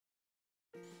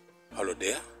Hello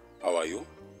there, how are you?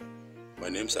 My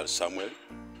name is Samuel.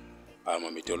 I'm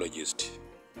a meteorologist.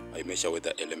 I measure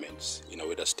weather elements in a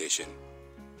weather station.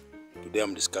 Today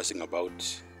I'm discussing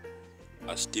about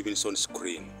a Stevenson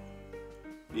screen.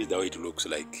 This is the way it looks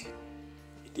like.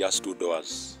 It has two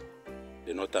doors,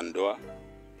 the northern door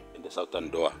and the southern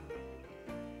door.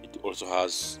 It also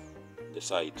has the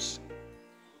sides.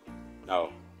 Now,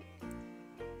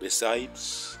 the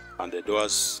sides and the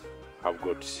doors have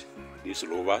got these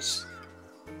louvers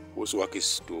whose work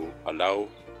is to allow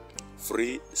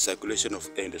free circulation of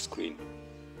air in the screen.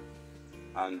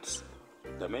 And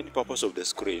the main purpose of the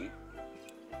screen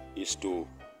is to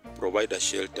provide a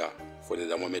shelter for the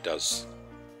thermometers.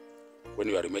 When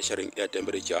we are measuring air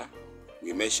temperature,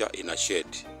 we measure in a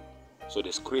shade. So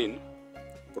the screen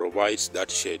provides that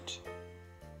shade,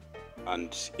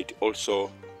 and it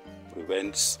also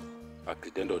prevents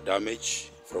accidental damage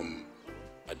from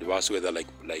adverse weather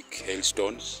like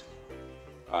hailstones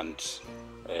and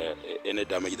any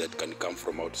damage that can come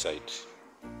from outside.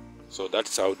 So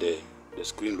that's how the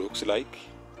screen looks like,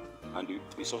 and it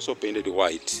is also painted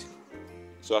white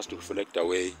so as to reflect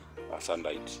away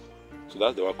sunlight. So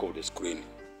that's the work of the screen,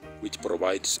 which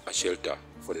provides a shelter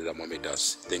for the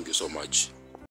thermometers. Thank you so much.